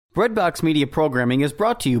Breadbox Media programming is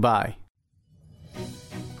brought to you by...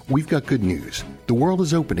 We've got good news. The world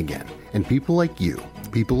is open again, and people like you,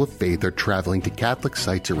 people of faith, are traveling to Catholic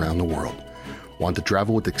sites around the world. Want to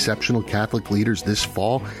travel with exceptional Catholic leaders this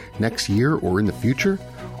fall, next year, or in the future?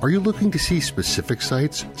 Are you looking to see specific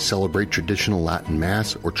sites, celebrate traditional Latin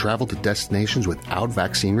Mass, or travel to destinations without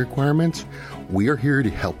vaccine requirements? We are here to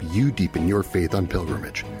help you deepen your faith on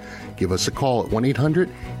pilgrimage. Give us a call at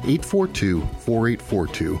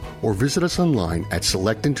 1-800-842-4842 or visit us online at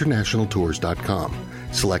selectinternationaltours.com.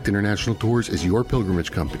 Select International Tours is your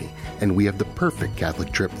pilgrimage company, and we have the perfect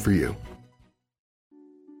Catholic trip for you.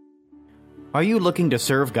 Are you looking to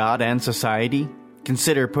serve God and society?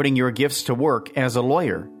 Consider putting your gifts to work as a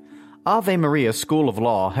lawyer. Ave Maria School of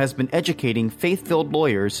Law has been educating faith-filled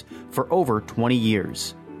lawyers for over 20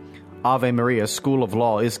 years. Ave Maria School of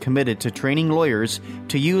Law is committed to training lawyers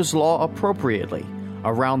to use law appropriately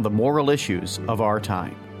around the moral issues of our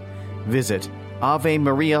time. Visit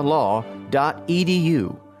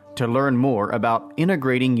avemarialaw.edu to learn more about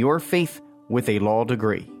integrating your faith with a law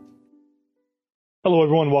degree. Hello,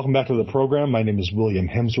 everyone. Welcome back to the program. My name is William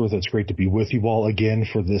Hemsworth. It's great to be with you all again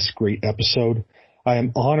for this great episode. I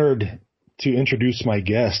am honored to introduce my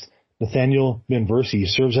guest, Nathaniel Benversi. He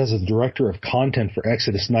serves as the Director of Content for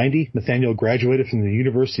Exodus 90. Nathaniel graduated from the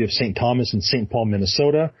University of St. Thomas in St. Paul,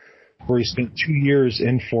 Minnesota, where he spent 2 years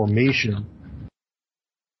in formation.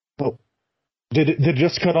 Oh, did it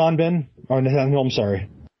just cut on, Ben? Oh, Nathaniel, I'm sorry.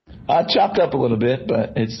 I chopped up a little bit,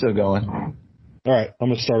 but it's still going. All right, I'm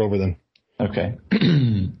going to start over then. Okay.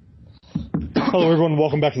 Hello, everyone.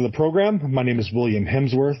 Welcome back to the program. My name is William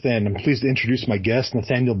Hemsworth, and I'm pleased to introduce my guest,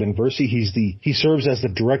 Nathaniel Benversi. He serves as the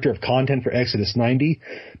Director of Content for Exodus 90.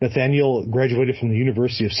 Nathaniel graduated from the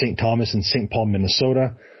University of St. Thomas in St. Paul,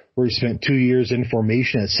 Minnesota, where he spent 2 years in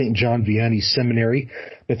formation at St. John Vianney Seminary.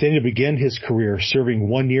 Nathaniel began his career serving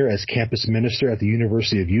 1 year as campus minister at the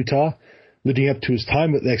University of Utah. Leading up to his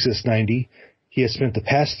time with Exodus 90, he has spent the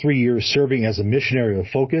past 3 years serving as a missionary of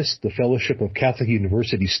Focus, the Fellowship of Catholic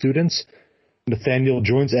University Students. Nathaniel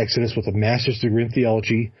joins Exodus with a master's degree in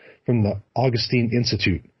theology from the Augustine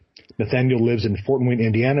Institute. Nathaniel lives in Fort Wayne,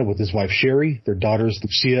 Indiana with his wife Sherry, their daughters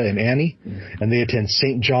Lucia and Annie, and they attend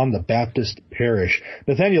St. John the Baptist Parish.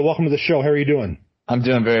 Nathaniel, welcome to the show. How are you doing? I'm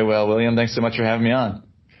doing very well, William. Thanks so much for having me on.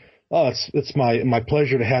 Oh, it's my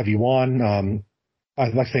pleasure to have you on.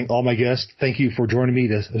 I'd like to thank all my guests. Thank you for joining me,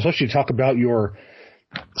 especially to talk about your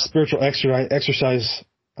spiritual exercise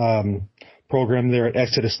program there at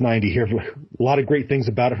Exodus 90. Hear a lot of great things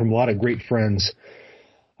about it from a lot of great friends.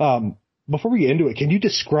 Before we get into it, can you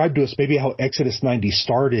describe to us maybe how Exodus 90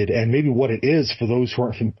 started and maybe what it is for those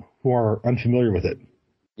who are unfamiliar with it?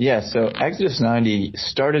 Yeah, so Exodus 90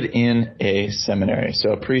 started in a seminary.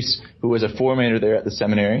 So a priest who was a formator there at the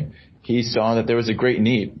seminary, he saw that there was a great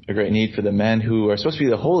need for the men who are supposed to be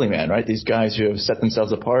the holy men, right? These guys who have set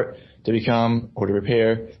themselves apart to become or to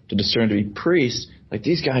prepare, to discern, to be priests. Like,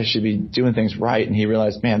 these guys should be doing things right. And he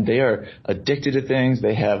realized, man, they are addicted to things.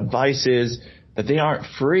 They have vices that they aren't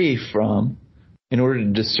free from in order to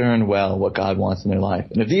discern well what God wants in their life.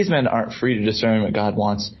 And if these men aren't free to discern what God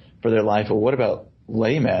wants for their life, well, what about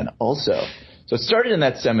laymen also? So it started in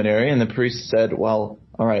that seminary, and the priest said, well,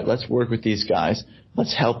 all right, let's work with these guys.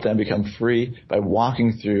 Let's help them become free by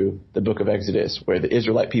walking through the book of Exodus, where the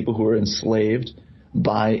Israelite people who were enslaved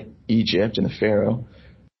by Egypt and the Pharaoh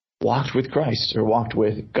walked with Christ, or walked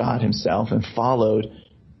with God himself, and followed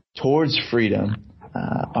towards freedom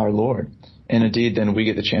our Lord. And indeed, then we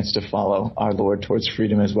get the chance to follow our Lord towards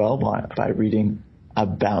freedom as well by reading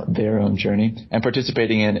about their own journey and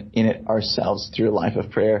participating in it ourselves through a life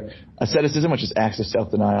of prayer, asceticism, which is acts of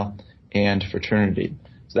self-denial, and fraternity.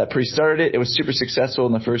 So that priest started it. It was super successful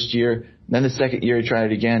in the first year. Then the second year, he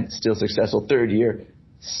tried it again, still successful. Third year,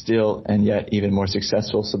 still and yet even more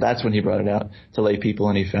successful. So that's when he brought it out to lay people,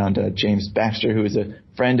 and he found James Baxter, who was a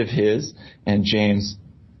friend of his, and James,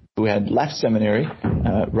 who had left seminary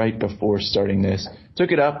right before starting this,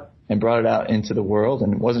 took it up and brought it out into the world,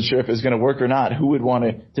 and wasn't sure if it was going to work or not. Who would want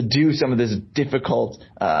to do some of this difficult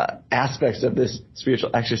aspects of this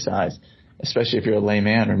spiritual exercise, especially if you're a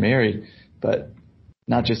layman or married? But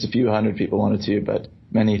not just a few hundred people wanted to, but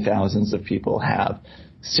many thousands of people have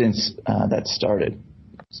since that started.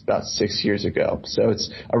 It's about 6 years ago. So it's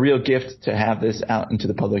a real gift to have this out into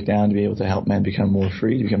the public now, and to be able to help men become more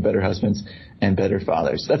free, to become better husbands and better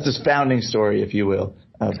fathers. That's this founding story, if you will,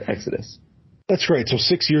 of Exodus. That's great. So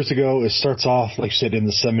 6 years ago, it starts off, like you said, in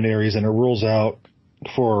the seminaries, and it rolls out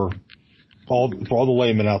for all the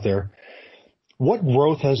laymen out there. What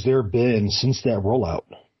growth has there been since that rollout?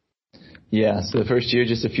 Yeah, so the first year,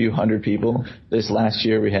 just a few hundred people. This last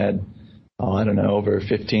year, we had over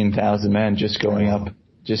 15,000 men just going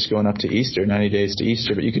up to Easter, 90 days to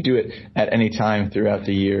Easter. But you could do it at any time throughout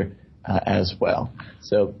the year as well.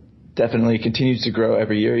 So definitely continues to grow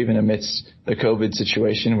every year, even amidst the COVID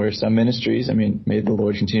situation where some ministries, may the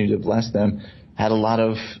Lord continue to bless them, had a lot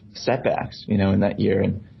of setbacks, in that year.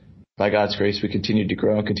 And by God's grace, we continued to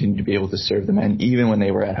grow and continued to be able to serve the men, even when they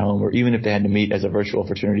were at home, or even if they had to meet as a virtual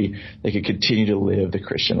fraternity, they could continue to live the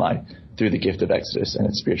Christian life through the gift of Exodus and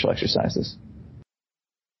its spiritual exercises.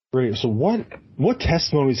 Great. So what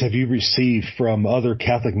testimonies have you received from other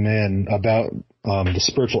Catholic men about the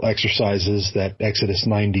spiritual exercises that Exodus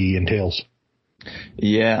 90 entails?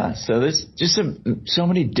 Yeah, so there's just so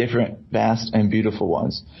many different, vast, and beautiful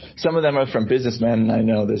ones. Some of them are from businessmen, and I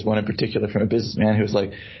know there's one in particular from a businessman who was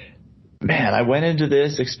like, man, I went into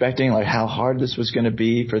this expecting how hard this was going to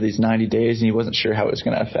be for these 90 days, and he wasn't sure how it was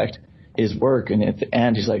going to affect his work. And at the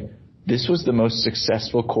end, he's like, this was the most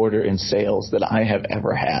successful quarter in sales that I have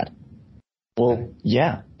ever had. Well,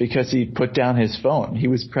 yeah, because he put down his phone. He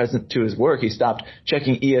was present to his work. He stopped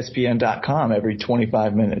checking ESPN.com every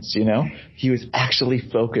 25 minutes, He was actually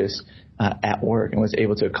focused at work and was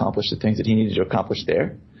able to accomplish the things that he needed to accomplish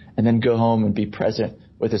there, and then go home and be present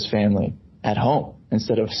with his family at home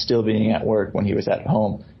instead of still being at work when he was at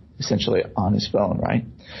home, essentially on his phone, right?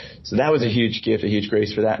 So that was a huge gift, a huge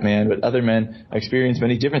grace for that man. But other men experienced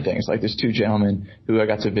many different things. Like there's two gentlemen who I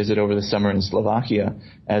got to visit over the summer in Slovakia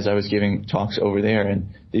as I was giving talks over there.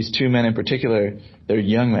 And these two men in particular, they're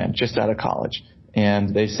young men just out of college.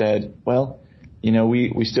 And they said, well,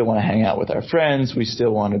 we still want to hang out with our friends. We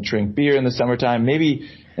still want to drink beer in the summertime. Maybe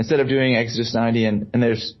instead of doing Exodus 90, and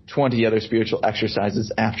there's 20 other spiritual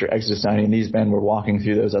exercises after Exodus 90, and these men were walking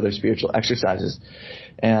through those other spiritual exercises.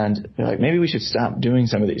 And they're like, maybe we should stop doing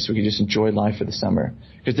some of these so we can just enjoy life for the summer.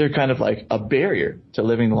 Because they're kind of like a barrier to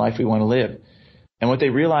living the life we want to live. And what they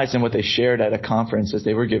realized and what they shared at a conference as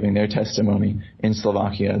they were giving their testimony in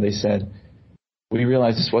Slovakia, they said, we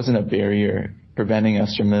realized this wasn't a barrier preventing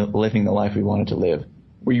us from living the life we wanted to live.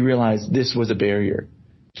 We realized this was a barrier,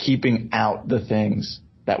 keeping out the things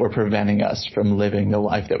that were preventing us from living the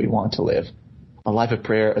life that we want to live. A life of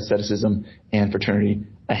prayer, asceticism, and fraternity,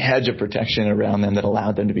 a hedge of protection around them that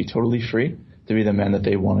allowed them to be totally free to be the men that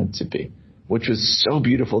they wanted to be, which was so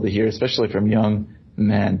beautiful to hear, especially from young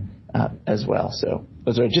men as well. So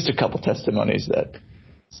those are just a couple testimonies that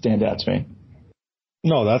stand out to me.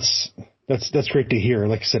 No, that's great to hear.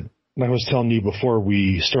 Like I said, like I was telling you before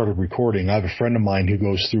we started recording, I have a friend of mine who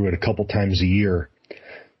goes through it a couple times a year,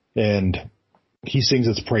 and he sings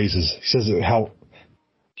its praises. He says how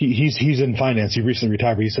he's in finance. He recently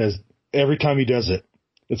retired, but he says every time he does it,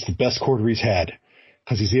 it's the best quarter he's had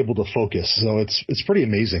because he's able to focus. So it's pretty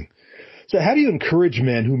amazing. So how do you encourage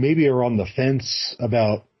men who maybe are on the fence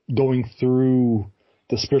about going through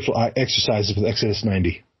the spiritual exercises with Exodus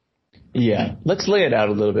 90? Yeah, let's lay it out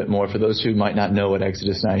a little bit more for those who might not know what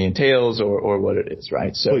Exodus 90 entails or what it is,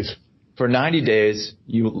 right? So Please. For 90 days,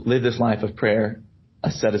 you live this life of prayer,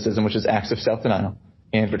 asceticism, which is acts of self-denial,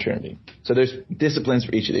 and fraternity. So there's disciplines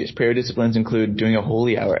for each of these. Prayer disciplines include doing a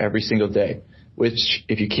holy hour every single day, which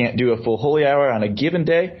if you can't do a full holy hour on a given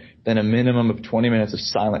day, then a minimum of 20 minutes of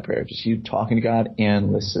silent prayer, just you talking to God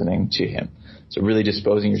and listening to Him. So really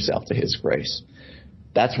disposing yourself to His grace.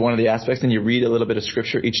 That's one of the aspects. And you read a little bit of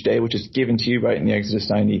scripture each day, which is given to you right in the Exodus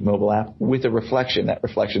 90 mobile app with a reflection. That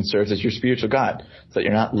reflection serves as your spiritual guide so that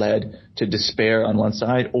you're not led to despair on one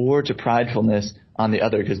side or to pridefulness on the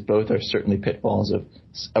other, because both are certainly pitfalls of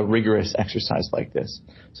a rigorous exercise like this.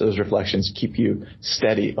 So those reflections keep you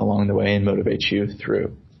steady along the way and motivate you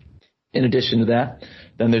through. In addition to that,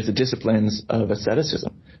 then there's the disciplines of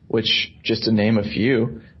asceticism, which, just to name a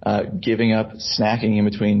few, giving up snacking in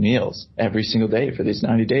between meals every single day for these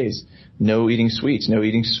 90 days. No eating sweets, no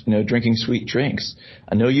drinking sweet drinks,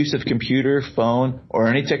 no use of computer, phone, or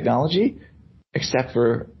any technology except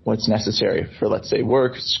for what's necessary for, let's say,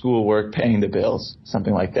 work, schoolwork, paying the bills,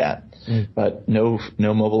 something like that. But no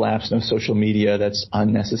mobile apps, no social media that's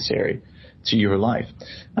unnecessary to your life.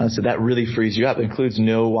 So that really frees you up. It includes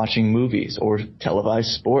no watching movies or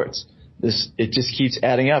televised sports. It just keeps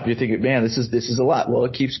adding up. You're thinking, man, this is a lot. Well,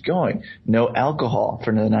 it keeps going. No alcohol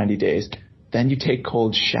for another 90 days. Then you take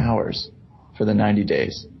cold showers for the 90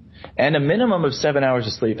 days. And a minimum of 7 hours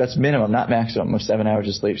of sleep. That's minimum, not maximum, of 7 hours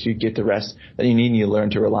of sleep. So you get the rest that you need, and you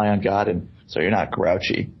learn to rely on God, and so you're not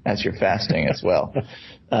grouchy as you're fasting as well.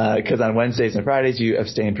 Because on Wednesdays and Fridays you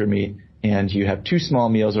abstain from meat, and you have 2 small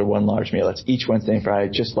meals or 1 large meal. That's each Wednesday and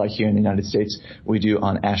Friday, just like here in the United States we do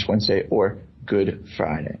on Ash Wednesday or Good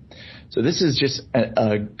Friday. So this is just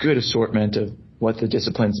a good assortment of what the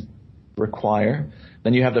disciplines require.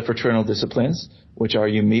 Then you have the fraternal disciplines, which are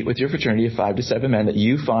you meet with your fraternity of 5 to 7 men that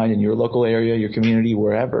you find in your local area, your community,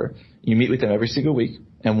 wherever. You meet with them every single week.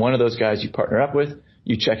 And one of those guys you partner up with,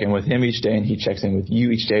 you check in with him each day, and he checks in with you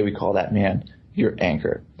each day. We call that man your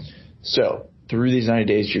anchor. So through these 90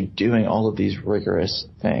 days, you're doing all of these rigorous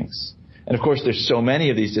things. And of course, there's so many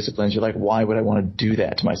of these disciplines. You're like, why would I want to do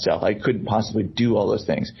that to myself? I couldn't possibly do all those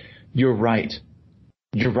things. You're right.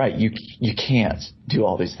 You're right. You can't do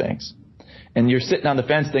all these things. And you're sitting on the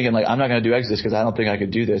fence thinking, like, I'm not going to do Exodus because I don't think I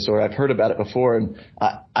could do this, or I've heard about it before and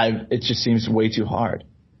it just seems way too hard.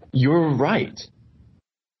 You're right.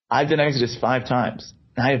 I've done Exodus 5 times,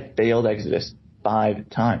 and I have failed Exodus 5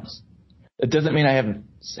 times. It doesn't mean I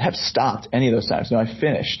have stopped any of those times. No, I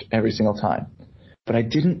finished every single time. But I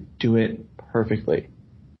didn't do it perfectly.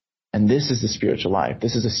 And this is the spiritual life.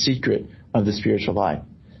 This is a secret of the spiritual life.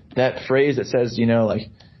 That phrase that says, like,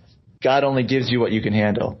 God only gives you what you can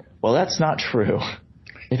handle. Well, that's not true.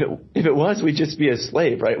 If it was, we'd just be a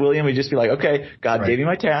slave, right, William? We'd just be like, okay, God gave me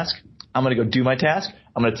my task. I'm going to go do my task.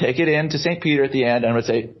 I'm going to take it in to St. Peter at the end. And I'm going to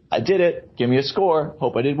say, I did it. Give me a score.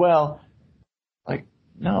 Hope I did well. Like,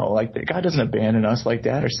 no, like God doesn't abandon us like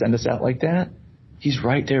that or send us out like that. He's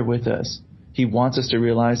right there with us. He wants us to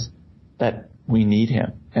realize that we need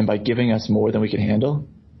him. And by giving us more than we can handle,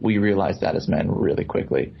 we realize that as men really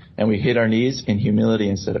quickly. And we hit our knees in humility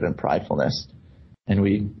instead of in pridefulness. And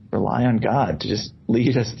we rely on God to just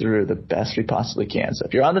lead us through the best we possibly can. So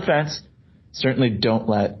if you're on the fence, certainly don't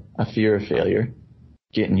let a fear of failure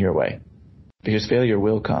get in your way. Because failure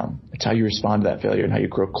will come. It's how you respond to that failure and how you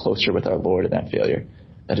grow closer with our Lord in that failure.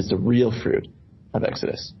 That is the real fruit of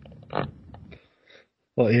Exodus.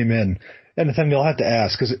 Well, amen. And Nathaniel, I'll have to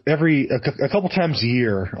ask, because a couple times a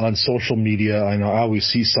year on social media, I always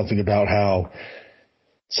see something about how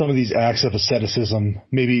some of these acts of asceticism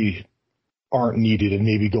maybe aren't needed and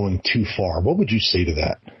maybe going too far. What would you say to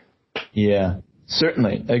that? Yeah,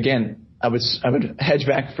 certainly. Again, I would hedge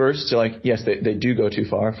back first to like, yes, they do go too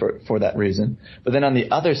far for that reason. But then on the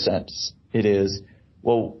other sense, it is,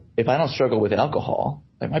 well, if I don't struggle with alcohol,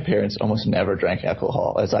 like my parents almost never drank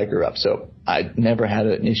alcohol as I grew up. So I never had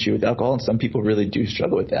an issue with alcohol. And some people really do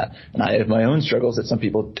struggle with that. And I have my own struggles that some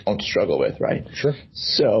people don't struggle with, right? Sure.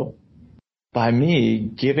 So by me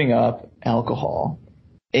giving up alcohol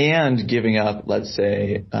and giving up, let's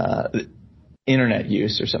say, internet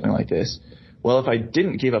use or something like this, well, if I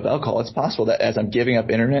didn't give up alcohol, it's possible that as I'm giving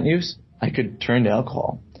up internet use, I could turn to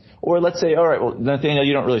alcohol. Or let's say, all right, well, Nathaniel,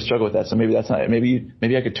 you don't really struggle with that, so maybe that's not it.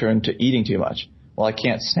 Maybe I could turn to eating too much. Well, I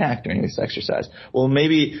can't snack during this exercise. Well,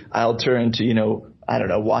 maybe I'll turn to, I don't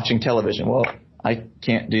know, watching television. Well, I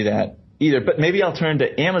can't do that either. But maybe I'll turn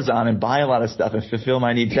to Amazon and buy a lot of stuff and fulfill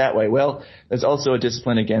my needs that way. Well, there's also a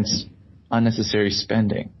discipline against unnecessary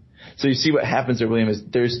spending. So you see what happens there, William, is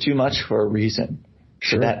there's too much for a reason.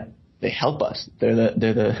 Sure. So that they help us. They're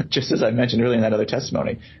the just as I mentioned earlier in that other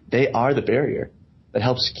testimony, they are the barrier that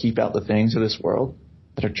helps keep out the things of this world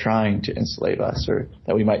that are trying to enslave us, or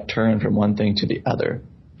that we might turn from one thing to the other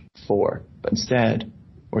for. But instead,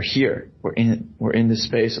 we're here. We're in this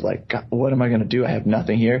space of like, God, what am I going to do? I have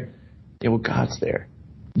nothing here. Yeah, well, God's there.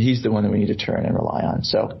 He's the one that we need to turn and rely on.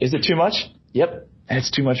 So is it too much? Yep. And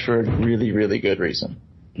it's too much for a really, really good reason.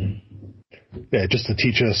 Yeah, just to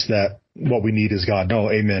teach us that what we need is God.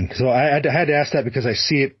 No, amen. So I had to ask that because I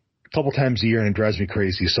see it a couple times a year and it drives me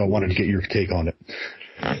crazy. So I wanted to get your take on it.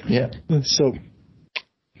 Yeah. So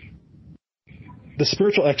the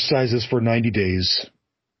spiritual exercises for 90 days,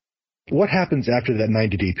 what happens after that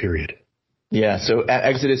 90-day period? Yeah, so at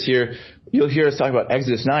Exodus here, you'll hear us talk about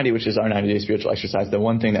Exodus 90, which is our 90-day spiritual exercise, the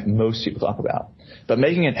one thing that most people talk about. But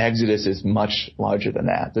making an Exodus is much larger than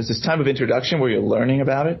that. There's this time of introduction where you're learning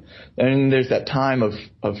about it, and there's that time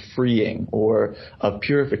of freeing or of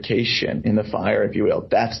purification in the fire, if you will.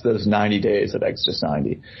 That's those 90 days of Exodus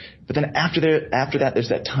 90. But then after that, there's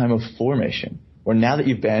that time of formation, where now that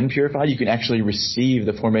you've been purified, you can actually receive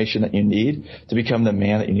the formation that you need to become the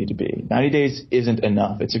man that you need to be. 90 days isn't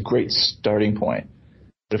enough. It's a great starting point.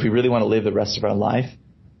 But if we really want to live the rest of our life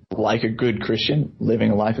like a good Christian, living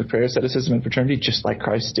a life of prayer, asceticism, and fraternity, just like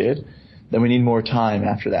Christ did, then we need more time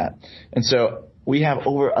after that. And so we have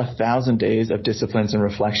over 1,000 days of disciplines and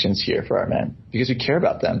reflections here for our men because we care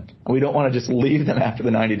about them. And we don't want to just leave them after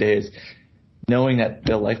the 90 days, knowing that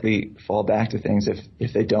they'll likely fall back to things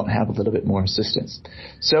if they don't have a little bit more assistance.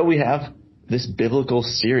 So we have this biblical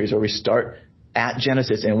series where we start at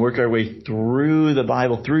Genesis and work our way through the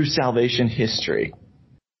Bible, through salvation history,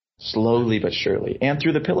 slowly but surely, and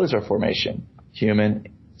through the pillars of formation, human,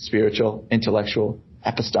 spiritual, intellectual,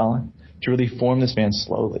 apostolic, to really form this man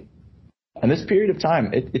slowly. And this period of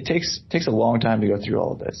time, it takes a long time to go through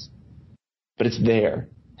all of this. but it's there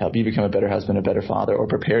to help you become a better husband, a better father, or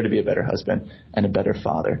prepare to be a better husband and a better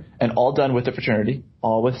father. And all done with the fraternity,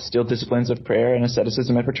 all with still disciplines of prayer and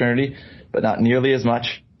asceticism and fraternity, but not nearly as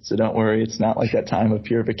much. So don't worry, it's not like that time of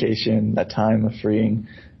purification, that time of freeing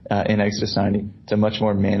in Exodus 90. It's a much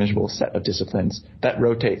more manageable set of disciplines that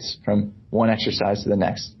rotates from one exercise to the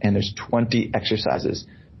next. And there's 20 exercises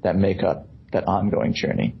that make up that ongoing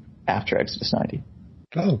journey after Exodus 90.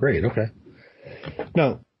 Oh, great. Okay.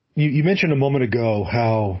 Now, you mentioned a moment ago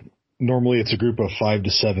how normally it's a group of 5 to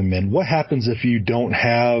 7 men. What happens if you don't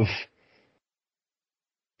have,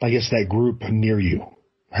 I guess, that group near you?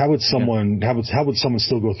 How would someone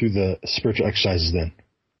still go through the spiritual exercises then?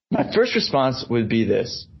 My first response would be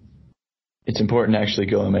this. It's important to actually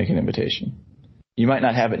go and make an invitation. You might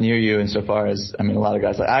not have it near you insofar as, a lot of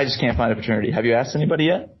guys are like, I just can't find a fraternity. Have you asked anybody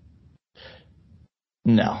yet?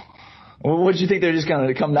 No. Well, what do you think? They're just going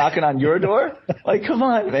to come knocking on your door? Like, come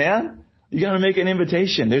on, man. You got to make an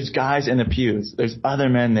invitation. There's guys in the pews. There's other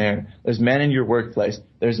men there. There's men in your workplace.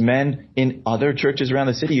 There's men in other churches around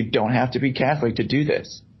the city. You don't have to be Catholic to do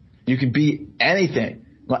this. You can be anything.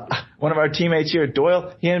 One of our teammates here at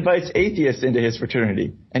Doyle, he invites atheists into his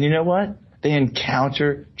fraternity. And you know what? They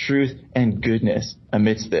encounter truth and goodness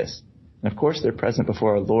amidst this. And of course, they're present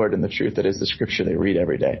before our Lord in the truth that is the scripture they read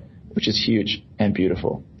every day, which is huge and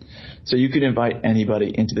beautiful. So you could invite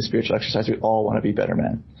anybody into the spiritual exercise. We all want to be better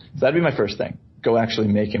men. So that'd be my first thing. Go actually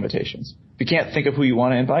make invitations. If you can't think of who you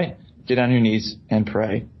want to invite, get on your knees and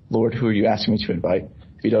pray. Lord, who are you asking me to invite?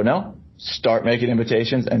 If you don't know, start making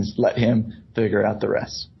invitations and let him figure out the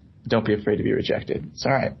rest. Don't be afraid to be rejected. It's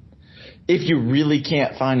all right. If you really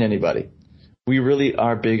can't find anybody, we really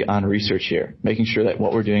are big on research here, making sure that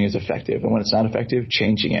what we're doing is effective. And when it's not effective,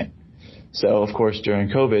 changing it. So, of course, during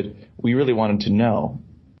COVID, we really wanted to know,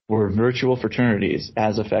 were virtual fraternities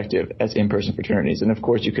as effective as in-person fraternities? And, of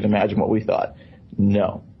course, you could imagine what we thought.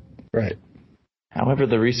 No. Right. However,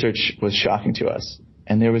 the research was shocking to us.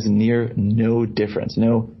 And there was near no difference,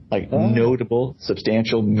 notable,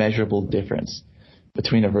 substantial, measurable difference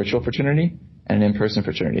between a virtual fraternity and an in-person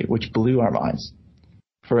fraternity, which blew our minds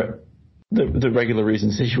for the regular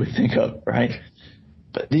reasons that you would think of, right?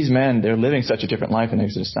 But these men, they're living such a different life in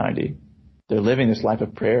Exodus 90. They're living this life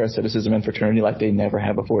of prayer, asceticism, and fraternity like they never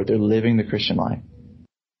have before. They're living the Christian life.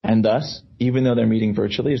 And thus, even though they're meeting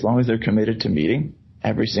virtually, as long as they're committed to meeting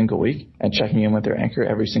every single week and checking in with their anchor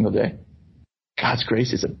every single day, God's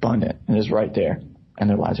grace is abundant and is right there, and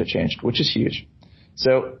their lives are changed, which is huge.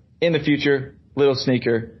 So in the future, little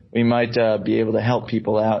sneaker, we might be able to help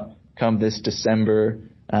people out come this December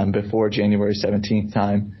before January 17th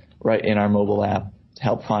time, right in our mobile app to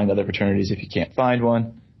help find other fraternities if you can't find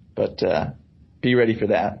one. But be ready for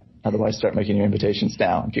that. Otherwise, start making your invitations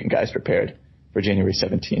now and getting guys prepared for January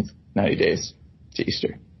 17th, 90 days to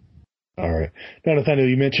Easter. All right. Now, Nathaniel,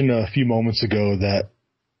 you mentioned a few moments ago that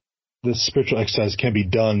this spiritual exercise can be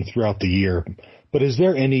done throughout the year. But is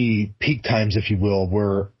there any peak times, if you will,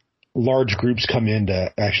 where large groups come in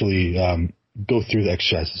to actually go through the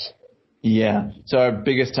exercises? Yeah. So our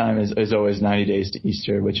biggest time is always 90 days to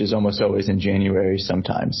Easter, which is almost always in January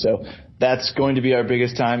sometimes. So that's going to be our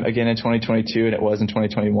biggest time again in 2022, and it was in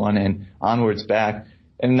 2021 and onwards back.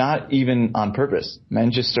 And not even on purpose.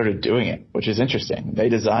 Men just started doing it, which is interesting. They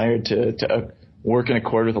desired to work in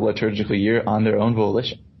accord with the liturgical year on their own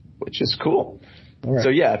volition, which is cool. All right.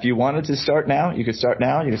 So yeah, if you wanted to start now, you could start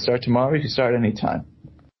now. You could start tomorrow. You could start anytime.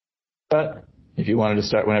 But if you wanted to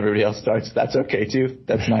start when everybody else starts, that's okay too.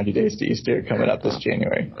 That's 90 days to Easter coming up this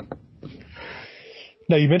January.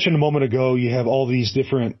 Now, you mentioned a moment ago you have all these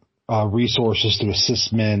different resources to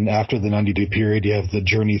assist men after the 90-day period. You have the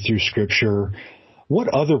journey through Scripture. What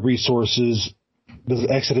other resources does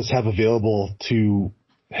Exodus have available to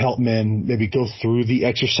help men maybe go through the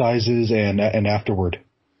exercises and afterward?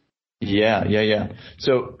 Yeah.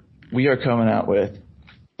 So we are coming out with,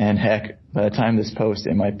 and heck, by the time this post,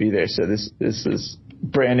 it might be there. So this is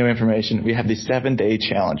brand new information. We have these 7-day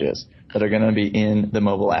challenges that are going to be in the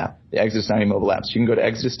mobile app, the Exodus 90 mobile app. So you can go to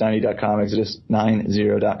exodus90.com,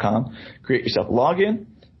 exodus90.com, create yourself a login,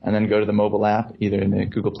 and then go to the mobile app, either in the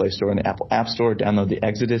Google Play Store or in the Apple App Store, download the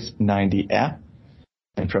Exodus 90 app.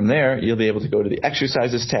 And from there, you'll be able to go to the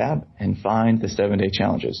Exercises tab and find the 7-day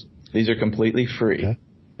challenges. These are completely free.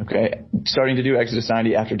 Okay. Starting to do Exodus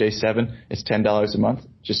 90 after day 7 is $10 a month,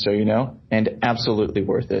 just so you know, and absolutely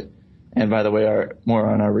worth it. And by the way, more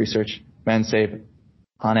on our research, men save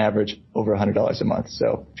on average over $100 a month.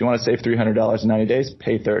 So if you want to save $300 in 90 days,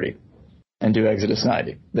 pay $30 and do Exodus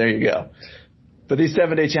 90. There you go. But these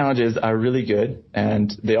 7-day challenges are really good,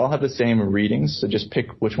 and they all have the same readings, so just pick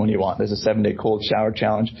which one you want. There's a 7-day cold shower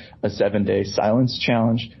challenge, a 7-day silence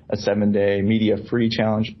challenge, a 7-day media-free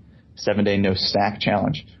challenge, 7-day no snack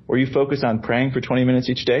challenge, where you focus on praying for 20 minutes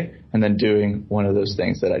each day and then doing one of those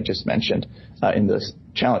things that I just mentioned in those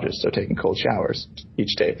challenges, so taking cold showers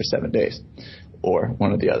each day for 7 days, or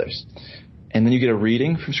one of the others. And then you get a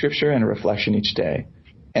reading from Scripture and a reflection each day.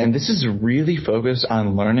 And this is really focused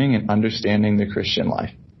on learning and understanding the Christian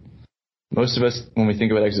life. Most of us, when we think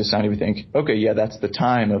about Exodus 90, we think, okay, yeah, that's the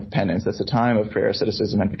time of penance. That's the time of prayer,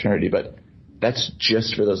 asceticism, and fraternity. But that's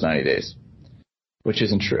just for those 90 days, which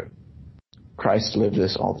isn't true. Christ lived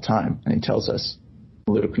this all the time. And he tells us,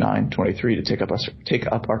 Luke 9:23, to take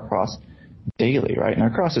up our cross daily, right? And our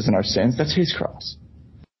cross isn't our sins. That's his cross.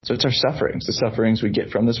 So it's our sufferings, the sufferings we get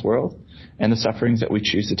from this world and the sufferings that we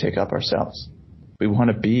choose to take up ourselves. We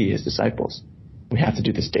want to be his disciples. We have to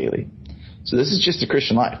do this daily. So this is just the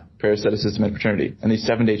Christian life, prayer, asceticism, and fraternity. And these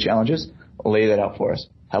 7-day challenges lay that out for us,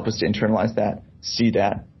 help us to internalize that, see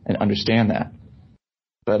that, and understand that.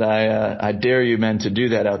 But I dare you men to do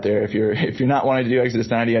that out there. If you're not wanting to do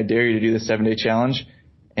Exodus 90, I dare you to do the 7-day challenge.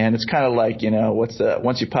 And it's kind of like,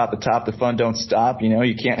 once you pop the top, the fun don't stop.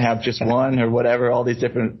 You can't have just one or whatever all these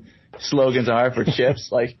different slogans are for chips.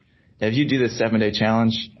 Like, if you do this 7-day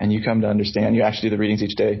challenge and you come to understand, you actually do the readings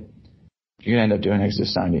each day, you're going to end up doing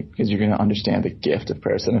Exodus 90 because you're going to understand the gift of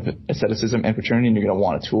prayer, asceticism, and fraternity, and you're going to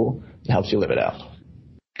want a tool that helps you live it out.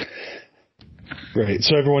 Great.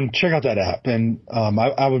 So everyone, check out that app. And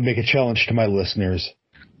I would make a challenge to my listeners.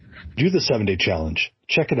 Do the 7-day challenge.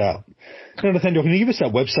 Check it out. Now, Nathaniel, can you give us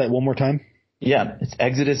that website one more time? Yeah, it's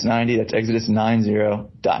Exodus 90. That's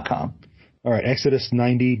exodus90.com. All right,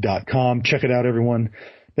 exodus90.com. Check it out, everyone.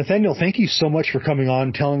 Nathaniel, thank you so much for coming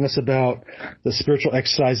on, telling us about the spiritual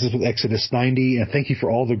exercises with Exodus 90, and thank you for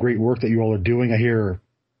all the great work that you all are doing. I hear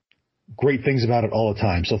great things about it all the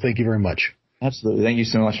time, so thank you very much. Absolutely. Thank you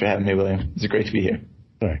so much for having me, William. It's great to be here.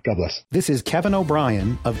 All right. God bless. This is Kevin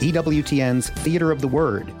O'Brien of EWTN's Theater of the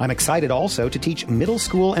Word. I'm excited also to teach middle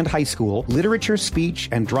school and high school literature, speech,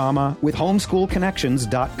 and drama with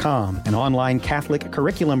homeschoolconnections.com, an online Catholic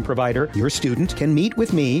curriculum provider. Your student can meet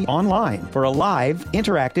with me online for a live,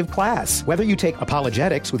 interactive class. Whether you take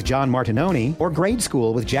apologetics with John Martinoni, or grade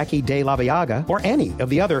school with Jackie De La Viaga, or any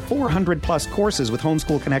of the other 400-plus courses with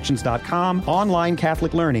homeschoolconnections.com, online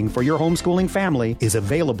Catholic learning for your homeschooling family is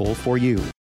available for you.